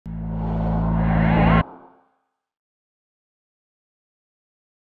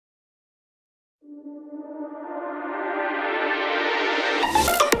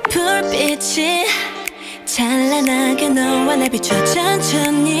빛이 찬란하게 너와 날 비춰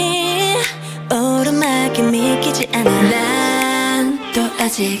천천히 오르막에 믿기지 않아 난 또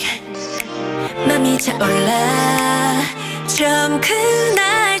아직 맘이 차올라 좀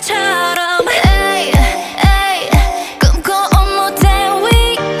그날처럼 에이, 에이, 꿈꿔온 무대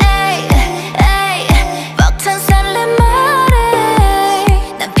위 에이, 에이, 벅찬 설렘 아래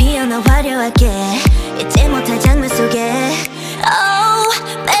난 피어나 화려하게 잊지 못할 장면 속에 Oh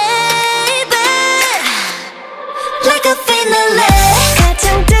baby Like a finale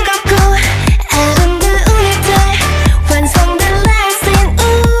가장 뜨겁고 아름다운 이들 완성된 last scene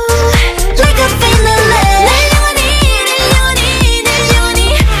Ooh Like a finale 날 영원히 날 영원히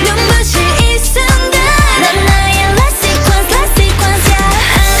눈부신 이 순간 넌 나의 last sequence yeah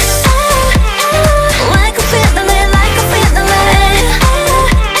Like a finale like a finale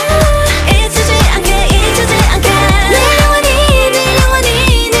잊히지 않게 날 영원히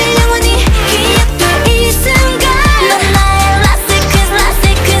기억될 이 순간 넌 나의 last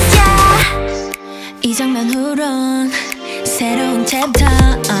sequence yeah 이 장면 후론 새로운 챕터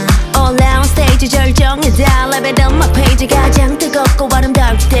올라온 스테이지 절정이다 레벨 up my page 가장 뜨겁고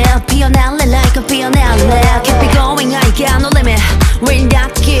아름다울 때 피어날래 like a 피어날래 Keep it going I got no limit We're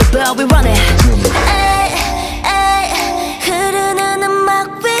not give up we run it 에이, 에이, 흐르는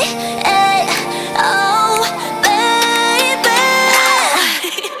음악 위 에이, Oh baby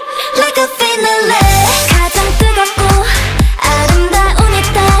Like a finale 가장 뜨겁고 아름다운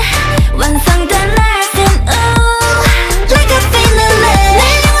이때 완성된 last scene Ooh Like a finale 날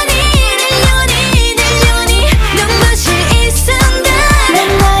영원히 눈부신 이 순간 넌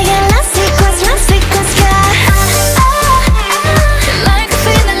나의 last sequence yeah Like a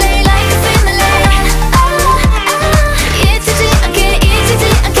finale 잊히지 않게 날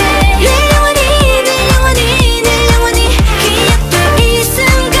영원히 기억될 이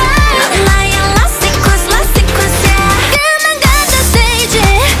순간 넌 나의 last sequence yeah 끝난 같은 stage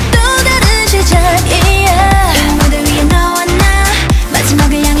또 다른 시작이야 이 무대 위에 너와 나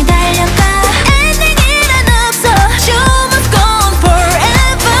마지막을 향해 달려가 엔딩이란 없어 Show must go on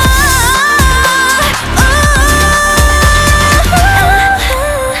forever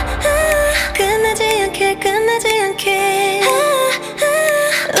끝나지 않게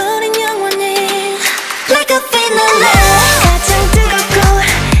우린 영원히 Like a finale 가장 뜨겁고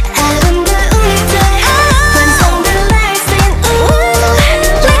아름다운 이들 완성된 last scene Ooh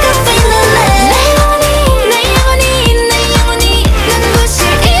Like a finale 날 영원히 눈부신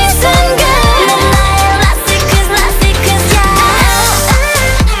이 순간 넌 나의 last sequence yeah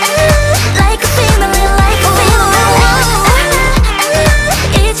Like a finale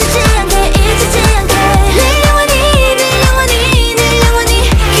잊히지 않게 날 영원히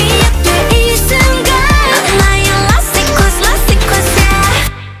기억될 이 순간 넌 나의 last sequence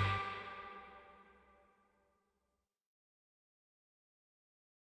yeah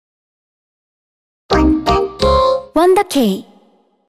원더케이